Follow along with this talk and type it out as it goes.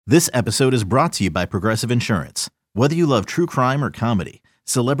This episode is brought to you by Progressive Insurance. Whether you love true crime or comedy,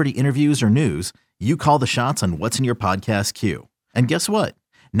 celebrity interviews or news, you call the shots on what's in your podcast queue. And guess what?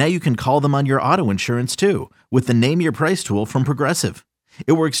 Now you can call them on your auto insurance too with the Name Your Price tool from Progressive.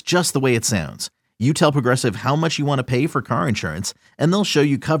 It works just the way it sounds. You tell Progressive how much you want to pay for car insurance, and they'll show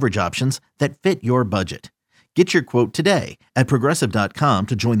you coverage options that fit your budget. Get your quote today at Progressive.com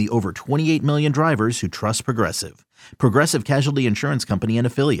to join the over 28 million drivers who trust Progressive. Progressive Casualty Insurance Company and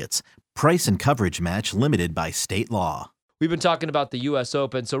Affiliates. Price and coverage match limited by state law. We've been talking about the U.S.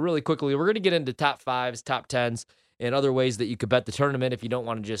 Open, so really quickly, we're going to get into top fives, top tens, and other ways that you could bet the tournament if you don't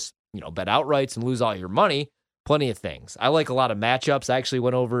want to just, bet outrights and lose all your money. Plenty of things. I like a lot of matchups. I actually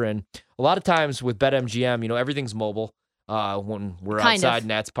went over, and a lot of times with BetMGM, everything's mobile when we're outside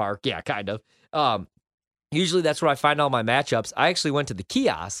Nats Park. Yeah, kind of. Usually that's where I find all my matchups. I actually went to the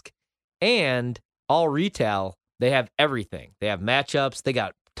kiosk, and all retail, they have everything. They have matchups. They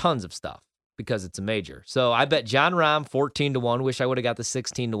got tons of stuff because it's a major. So I bet Jon Rahm 14-1. Wish I would have got the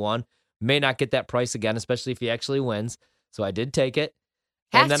 16-1. May not get that price again, especially if he actually wins. So I did take it.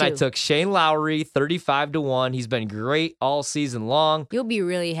 I took Shane Lowry 35-1. He's been great all season long. You'll be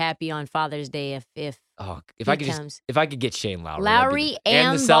really happy on Father's Day if I could get Shane Lowry. Lowry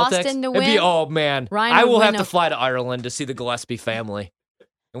and the Celtics, Boston to win. Ryan, I will have to fly to Ireland to see the Gillespie family,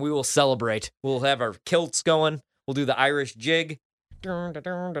 and we will celebrate. We'll have our kilts going. We'll do the Irish jig. Yep.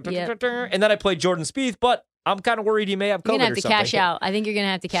 And then I played Jordan Spieth, but I'm kind of worried he may have COVID. You're going to have to something. cash out. I think you're going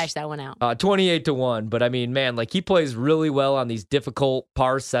to have to cash that one out. 28-1. But I mean, man, he plays really well on these difficult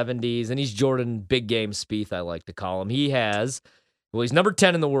par 70s, and he's Jordan big game Spieth, I like to call him. He's number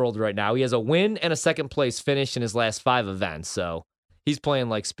 10 in the world right now. He has a win and a second place finish in his last 5 events. So he's playing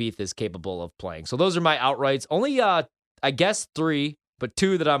like Spieth is capable of playing. So those are my outrights. Only, I guess 3, but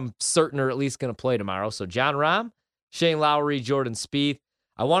 2 that I'm certain are at least going to play tomorrow. So Jon Rahm, Shane Lowry, Jordan Spieth.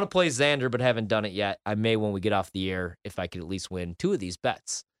 I want to play Xander, but haven't done it yet. I may when we get off the air if I could at least win 2 of these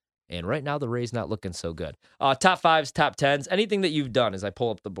bets. And right now, the Rays not looking so good. Top fives, top tens, anything that you've done as I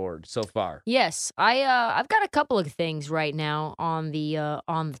pull up the board so far. Yes, I've got a couple of things right now on the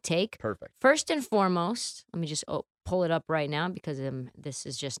take. Perfect. First and foremost, let me just pull it up right now because this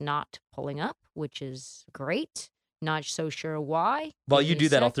is just not pulling up, which is great. Not so sure why. While you do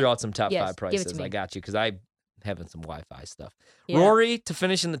that, I'll throw out some top 5 prices. Give it to me. I got you because I'm having some Wi-Fi stuff. Yeah. Rory to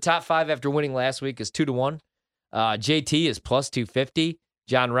finish in the top 5 after winning last week is 2-1. JT is plus 250.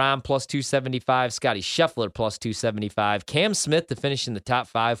 Jon Rahm plus 275. Scotty Scheffler plus 275. Cam Smith to finish in the top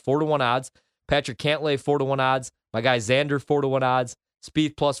 5, 4-1 odds. Patrick Cantlay 4-1 odds. My guy Xander 4-1 odds.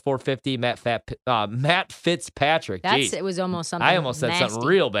 Spieth plus 450. Matt Fitzpatrick. It was almost something. I almost said nasty. something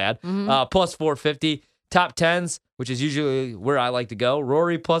real bad. Mm-hmm. Plus 450. Top tens, which is usually where I like to go.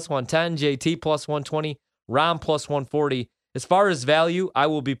 Rory plus 110. JT plus 120. Rahm plus 140. As far as value, I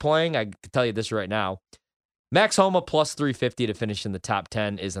will be playing. I can tell you this right now. Max Homa plus 350 to finish in the top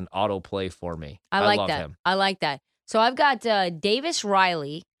 10 is an auto play for me. I like love that. him. I like that. So I've got Davis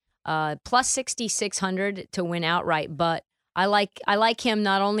Riley plus 6,600 to win outright, but I like him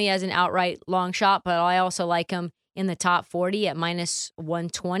not only as an outright long shot, but I also like him in the top 40 at minus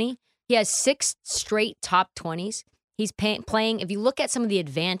 120. He has 6 straight top 20s. He's playing. If you look at some of the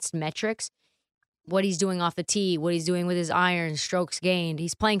advanced metrics, what he's doing off the tee, what he's doing with his irons, strokes gained.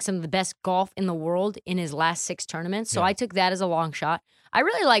 He's playing some of the best golf in the world in his last 6 tournaments. So I took that as a long shot. I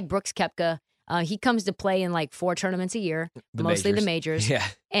really like Brooks Koepka. He comes to play in 4 tournaments a year, mostly the majors. Yeah.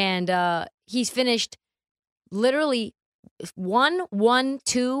 And he's finished literally 1, 1,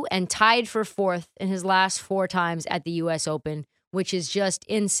 2, and tied for 4th in his last 4 times at the U.S. Open, which is just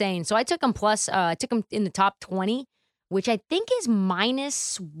insane. So I took him in the top 20. Which I think is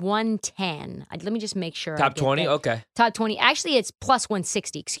minus 110. Let me just make sure. Top 20? Okay. Top 20. Actually, it's plus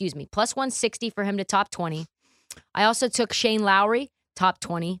 160. Excuse me. Plus 160 for him to top 20. I also took Shane Lowry, top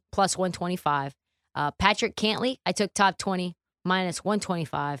 20, plus 125. Patrick Cantlay, I took top 20, minus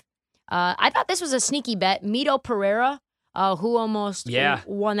 125. I thought this was a sneaky bet. Mito Pereira, who almost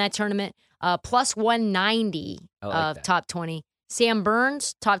won that tournament, plus 190 of top 20. Sam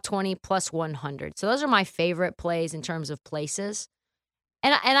Burns, top 20, plus 100. So those are my favorite plays in terms of places.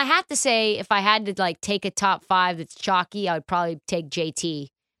 And I have to say, if I had to take a top 5 that's chalky, I would probably take JT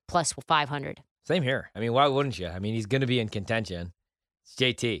plus 500. Same here. I mean, why wouldn't you? I mean, he's going to be in contention. It's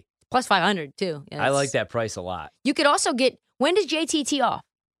JT. Plus 500, too. I like that price a lot. You could also when does JT tee off?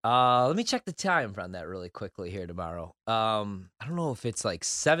 Let me check the time on that really quickly here tomorrow. I don't know if it's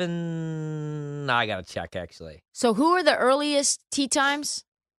 7. I gotta check actually. So who are the earliest tee times?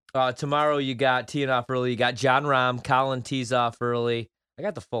 Tomorrow you got teeing off early. You got Jon Rahm. Colin tees off early. I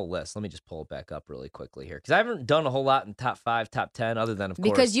got the full list. Let me just pull it back up really quickly here because I haven't done a whole lot in top 5, top 10, other than, of course.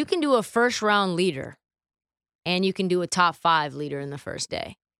 Because you can do a first-round leader, and you can do a top 5 leader in the first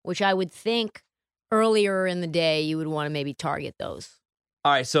day, which I would think earlier in the day you would want to maybe target those.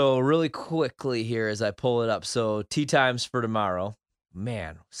 All right, so really quickly here as I pull it up. So tee times for tomorrow.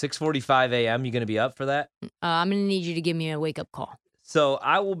 Man, 6:45 a.m. You going to be up for that? I'm going to need you to give me a wake-up call. So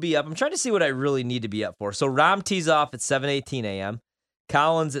I will be up. I'm trying to see what I really need to be up for. So Rahm tees off at 7:18 a.m.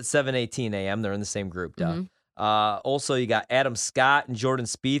 Collins at 7:18 a.m. They're in the same group, duh. Mm-hmm. Also, you got Adam Scott and Jordan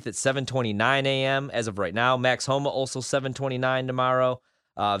Spieth at 7:29 a.m. as of right now. Max Homa also 7:29 tomorrow.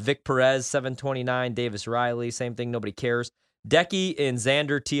 Vic Perez 7:29. Davis Riley, same thing. Nobody cares. Decky and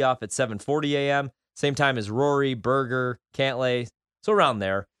Xander tee off at 7:40 a.m. Same time as Rory, Berger, Cantlay. So around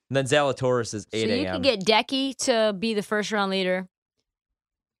there. And then Zalatoris is 8 a.m. So you could get Decky to be the first-round leader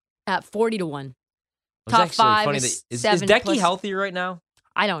at 40-1. Top 5 is Decky healthy right now?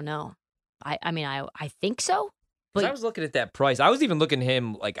 I don't know. I mean, I think so. But I was looking at that price. I was even looking at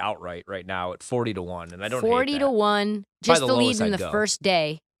him like outright right now at 40-1, and I don't 40-1, just the lead in the first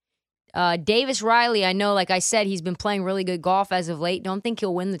day. Davis Riley, I know, like I said, he's been playing really good golf as of late. Don't think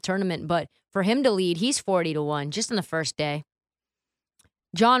he'll win the tournament, but for him to lead, he's 40-1 just in the first day.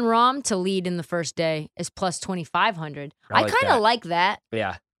 Jon Rahm to lead in the first day is plus 2,500. I kind of like that.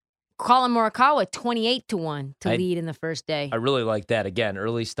 Yeah. Colin Morikawa 28-1 to lead in the first day. I really like that. Again,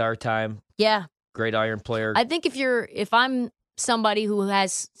 early start time. Yeah. Great iron player. I think if I'm somebody who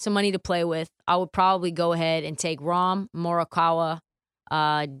has some money to play with, I would probably go ahead and take Rahm, Morikawa.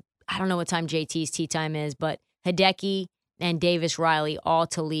 I don't know what time JT's tee time is, but Hideki and Davis Riley all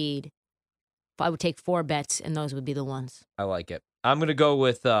to lead. I would take 4 bets, and those would be the ones. I like it. I'm going to go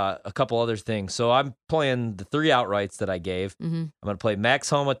with a couple other things. So I'm playing the 3 outrights that I gave. Mm-hmm. I'm going to play Max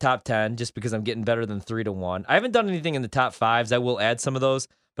Homa top 10 just because I'm getting better than 3-1. I haven't done anything in the top 5s. I will add some of those,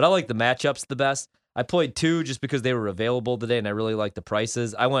 but I like the matchups the best. I played 2 just because they were available today, and I really like the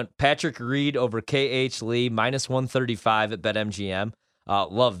prices. I went Patrick Reed over KH Lee, minus 135 at BetMGM.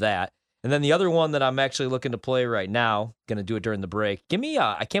 Love that. And then the other one that I'm actually looking to play right now, going to do it during the break. Give me,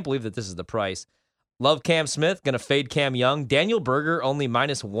 I can't believe that this is the price. Love Cam Smith, going to fade Cam Young. Daniel Berger only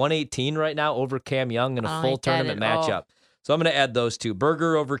minus 118 right now over Cam Young in a full tournament matchup. So I'm going to add those 2.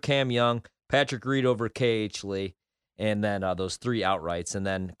 Berger over Cam Young, Patrick Reed over KH Lee, and then those 3 outrights. And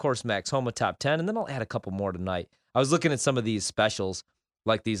then, of course, Max Homa top 10, and then I'll add a couple more tonight. I was looking at some of these specials,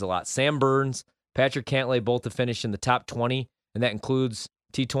 like these a lot. Sam Burns, Patrick Cantlay both to finish in the top 20, and that includes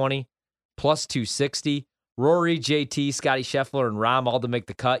T20, plus 260. Rory, JT, Scotty Scheffler, and Rahm all to make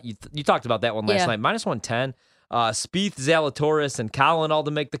the cut. You talked about that one last night. Minus 110. Spieth, Zalatoris, and Colin all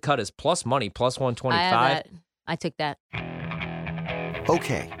to make the cut is plus money, plus 125. I took that.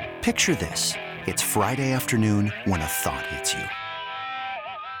 Okay, picture this. It's Friday afternoon when a thought hits you.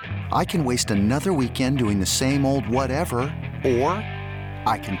 I can waste another weekend doing the same old whatever, or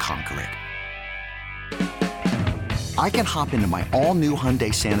I can conquer it. I can hop into my all-new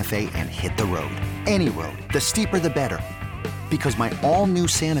Hyundai Santa Fe and hit the road. Any road. The steeper, the better. Because my all-new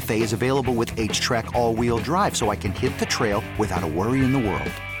Santa Fe is available with H-Track all-wheel drive, so I can hit the trail without a worry in the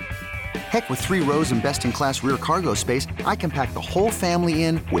world. Heck, with 3 rows and best-in-class rear cargo space, I can pack the whole family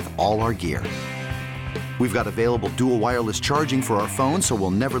in with all our gear. We've got available dual wireless charging for our phones, so we'll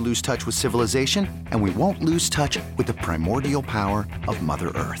never lose touch with civilization, and we won't lose touch with the primordial power of Mother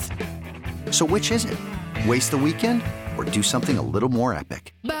Earth. So which is it? Waste the weekend or do something a little more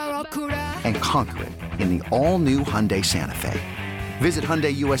epic? And conquer it in the all-new Hyundai Santa Fe. Visit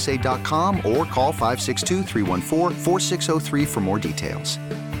HyundaiUSA.com or call 562-314-4603 for more details.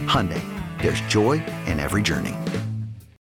 Hyundai, there's joy in every journey.